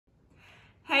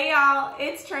Hey y'all,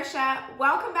 it's Trisha.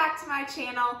 Welcome back to my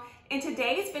channel. In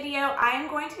today's video, I am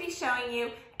going to be showing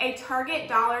you a Target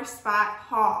dollar spot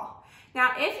haul.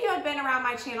 Now, if you have been around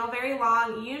my channel very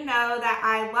long, you know that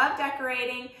I love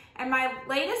decorating, and my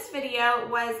latest video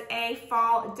was a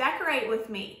fall decorate with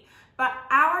me. But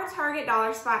our Target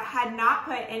dollar spot had not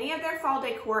put any of their fall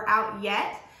decor out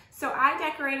yet, so I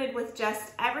decorated with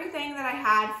just everything that I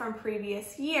had from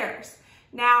previous years.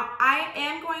 Now, I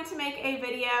am going to make a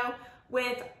video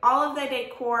with all of the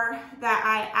decor that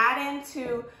I add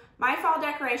into my fall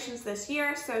decorations this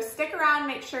year, so stick around,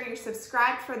 make sure you're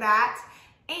subscribed for that.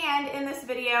 And in this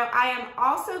video, I am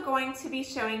also going to be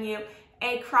showing you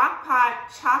a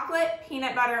Crockpot chocolate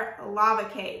peanut butter lava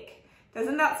cake.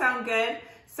 Doesn't that sound good?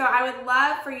 So I would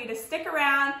love for you to stick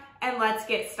around and let's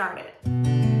get started.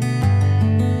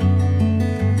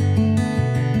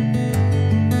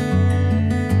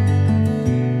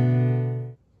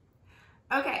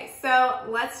 Okay, so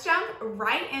let's jump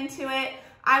right into it.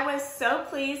 I was so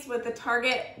pleased with the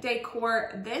Target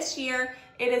decor this year.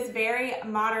 It is very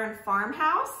modern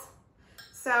farmhouse.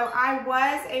 So I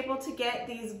was able to get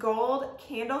these gold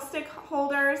candlestick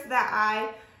holders that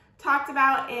I talked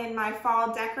about in my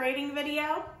fall decorating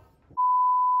video.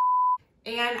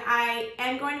 And I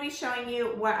am going to be showing you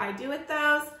what I do with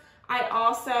those. I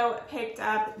also picked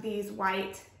up these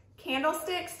white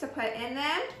candlesticks to put in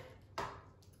them.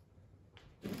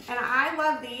 And I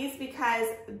love these because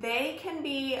they can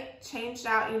be changed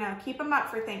out, keep them up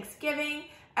for Thanksgiving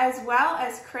as well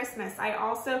as Christmas. I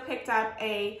also picked up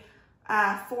a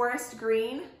forest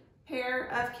green pair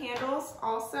of candles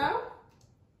also.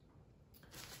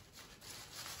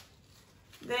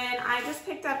 Then I just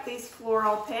picked up these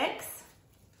floral picks.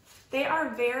 They are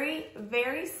very,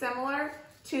 very similar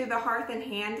to the Hearth and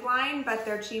Hand line, but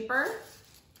they're cheaper.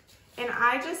 And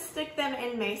I just stick them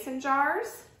in mason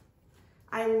jars.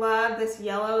 I love this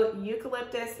yellow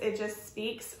eucalyptus. It just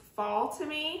speaks fall to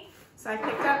me. So I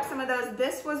picked up some of those.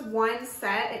 This was one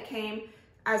set. It came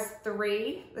as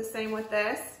 3, the same with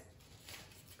this.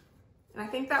 And I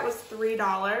think that was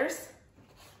 $3.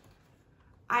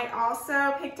 I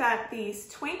also picked up these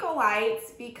twinkle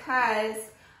lights because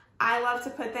I love to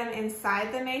put them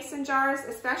inside the mason jars,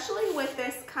 especially with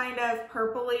this kind of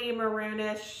purpley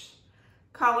maroonish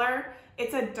color.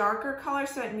 It's a darker color,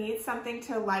 so it needs something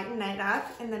to lighten it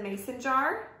up in the mason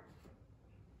jar.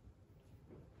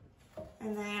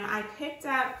 And then I picked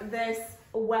up this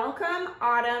Welcome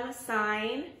Autumn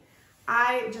sign.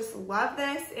 I just love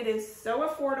this. It is so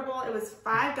affordable. It was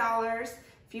 $5.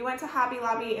 If you went to Hobby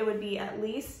Lobby, it would be at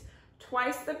least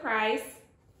twice the price.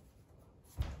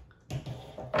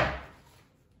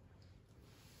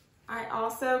 I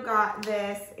also got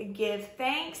this Give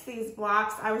Thanks, these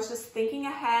blocks. I was just thinking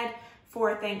ahead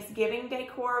for Thanksgiving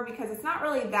decor because it's not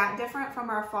really that different from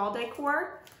our fall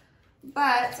decor,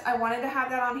 but I wanted to have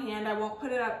that on hand. I won't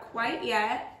put it up quite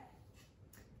yet.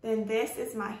 Then this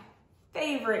is my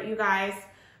favorite, you guys.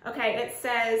 Okay, it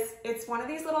says, it's one of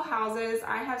these little houses.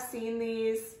 I have seen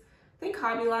these, I think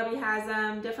Hobby Lobby has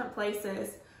them, different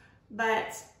places,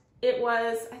 but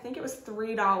I think it was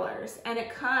 $3, and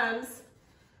it comes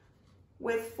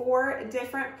with 4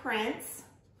 different prints.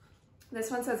 This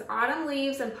one says autumn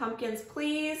leaves and pumpkins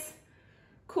please,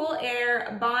 cool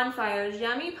air, bonfires,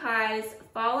 yummy pies,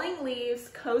 falling leaves,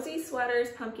 cozy sweaters,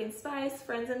 pumpkin spice,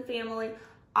 friends and family,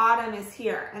 autumn is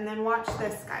here. And then watch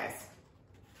this, guys.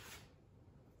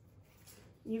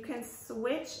 You can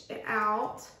switch it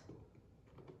out.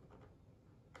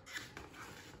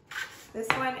 This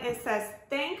one, it says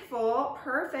thankful,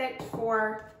 perfect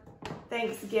for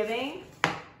Thanksgiving.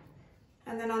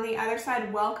 And then on the other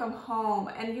side, welcome home.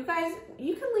 And you guys,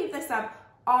 you can leave this up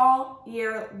all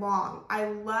year long. I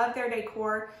love their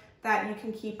decor that you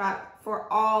can keep up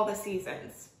for all the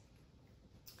seasons.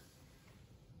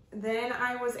 Then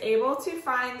I was able to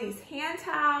find these hand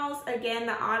towels. Again,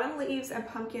 the autumn leaves and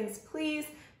pumpkins please.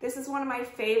 This is one of my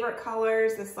favorite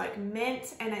colors, this like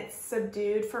mint, and it's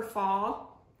subdued for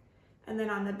fall. And then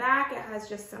on the back, it has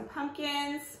just some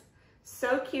pumpkins.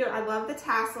 So cute, I love the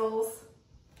tassels.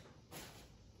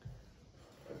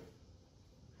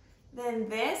 Then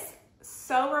this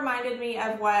so reminded me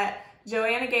of what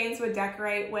Joanna Gaines would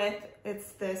decorate with.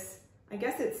 It's this, I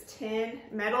guess it's tin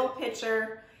metal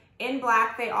pitcher in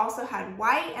black. They also had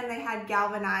white and they had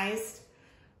galvanized.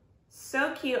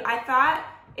 So cute. I thought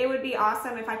it would be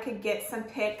awesome if I could get some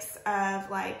pics of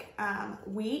like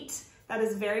wheat. That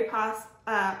is very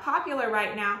popular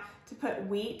right now, to put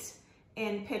wheat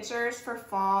in pitchers for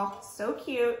fall. So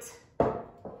cute.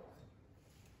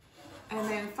 And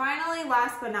then finally,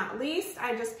 last but not least,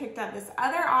 I just picked up this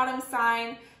other autumn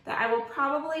sign that I will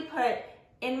probably put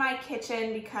in my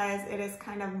kitchen because it is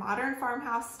kind of modern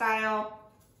farmhouse style.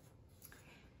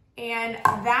 And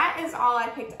that is all I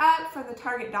picked up for the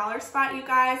Target dollar spot, you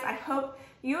guys. I hope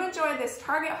you enjoyed this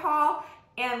Target haul,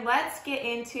 and let's get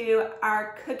into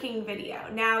our cooking video.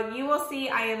 Now you will see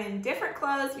I am in different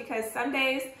clothes because some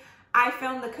days I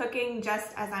film the cooking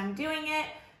just as I'm doing it.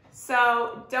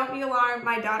 So don't be alarmed.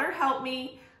 My daughter helped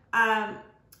me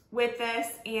with this,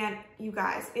 and you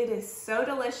guys, it is so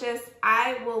delicious.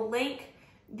 I will link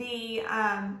the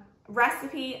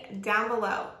recipe down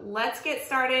below. Let's get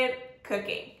started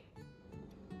cooking.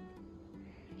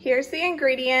 Here's the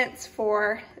ingredients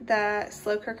for the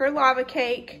slow cooker lava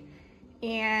cake,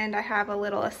 and I have a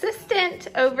little assistant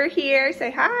over here.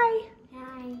 Say hi.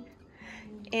 Hi.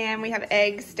 And we have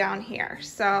eggs down here.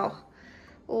 So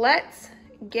let's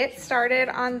get started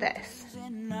on this.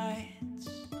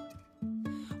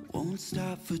 Won't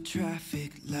stop for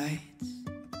traffic lights.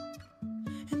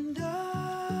 And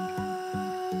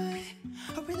I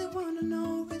really wanna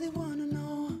know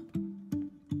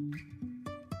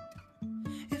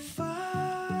if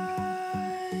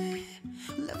I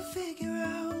will ever figure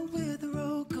out where the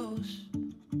road goes.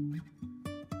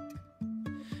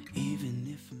 Even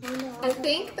if I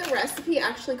think the recipe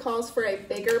actually calls for a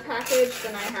bigger package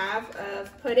than I have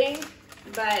of pudding,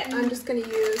 but I'm just gonna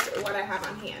use what I have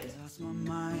on hand. lost my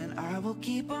mind, I will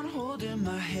keep on holding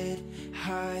my head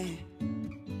high,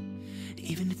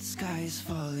 even if the sky is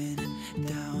falling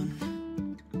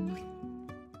down.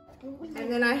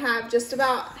 And then I have just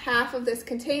about half of this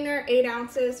container, 8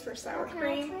 ounces for sour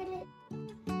cream.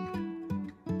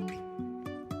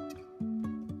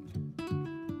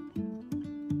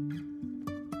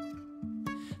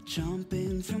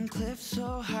 Jumping from cliffs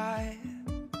so high,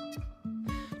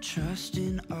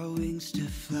 trusting our wings to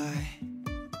fly.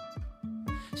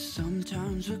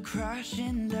 Sometimes we're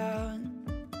crashing down,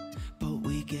 but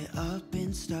we get up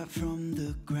and start from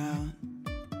the ground.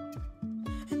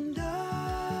 And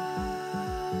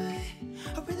I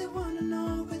really wanna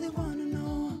know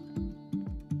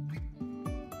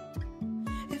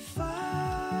if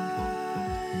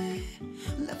I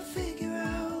will ever figure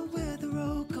out where the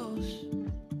road goes.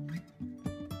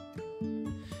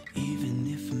 Even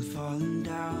if I'm falling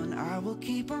down, I will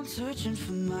keep on searching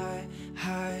for my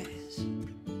highs.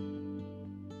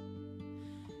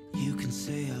 You can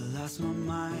say I lost my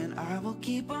mind, I will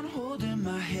keep on holding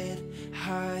my head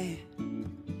high,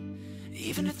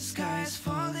 even if the sky is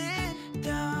falling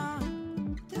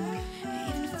down.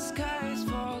 Even if the sky is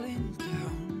falling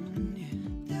down,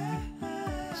 yeah.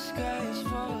 The sky is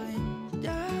falling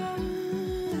down.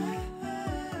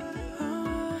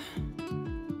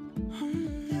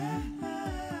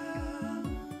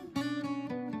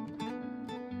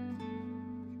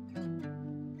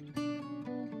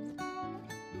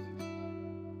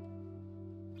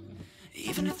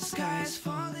 Even if the sky is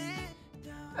falling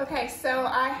down. Okay, so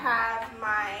I have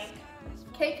my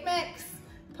cake mix,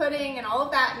 pudding, and all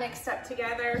of that mixed up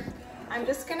together. I'm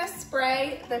just gonna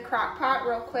spray the crock pot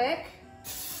real quick.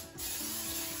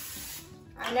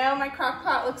 I know my crock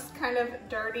pot looks kind of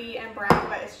dirty and brown,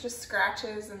 but it's just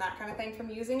scratches and that kind of thing from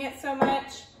using it so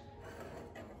much.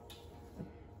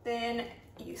 Then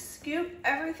you scoop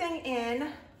everything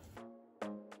in.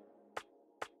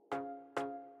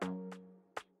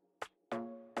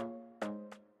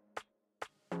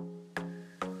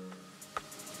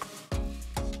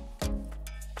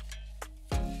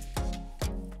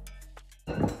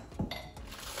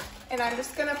 And I'm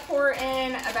just gonna pour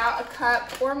in about a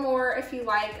cup or more, if you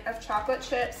like, of chocolate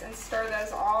chips and stir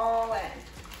those all in.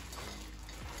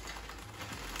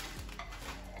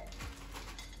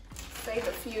 Save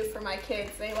a few for my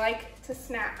kids. They like to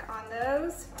snack on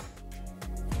those.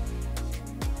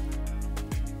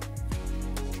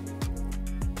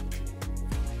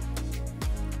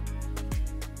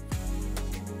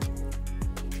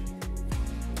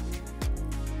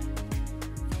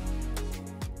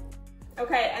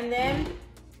 Okay, and then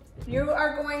you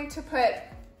are going to put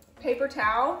paper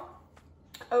towel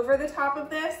over the top of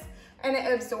this, and it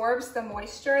absorbs the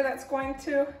moisture that's going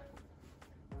to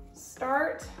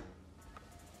start.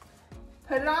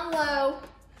 Put it on low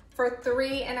for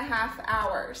 3.5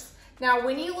 hours. Now,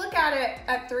 when you look at it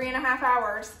at 3.5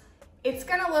 hours, it's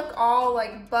gonna look all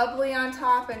like bubbly on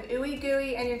top and ooey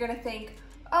gooey, and you're gonna think,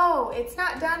 oh, it's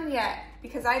not done yet,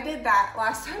 because I did that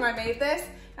last time I made this.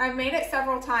 I've made it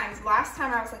several times. Last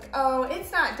time I was like, oh,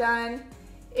 it's not done.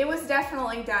 It was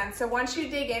definitely done. So once you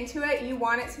dig into it, you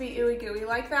want it to be ooey gooey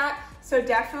like that. So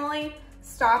definitely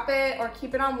stop it or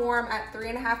keep it on warm at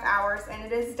 3.5 hours, and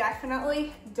it is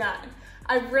definitely done.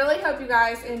 I really hope you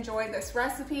guys enjoyed this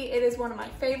recipe. It is one of my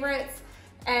favorites,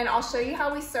 and I'll show you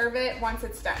how we serve it once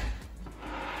it's done.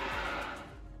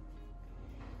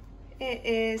 It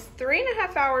is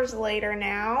 3.5 hours later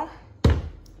now.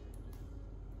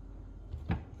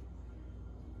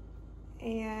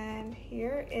 And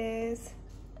here is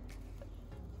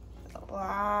the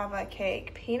lava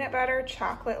cake, peanut butter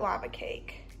chocolate lava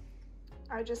cake.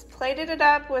 I just plated it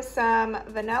up with some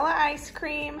vanilla ice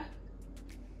cream.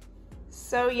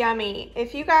 So yummy.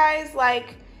 If you guys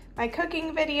like my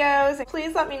cooking videos,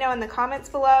 please let me know in the comments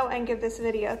below and give this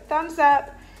video a thumbs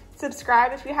up.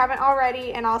 Subscribe if you haven't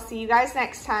already, and I'll see you guys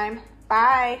next time.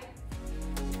 Bye.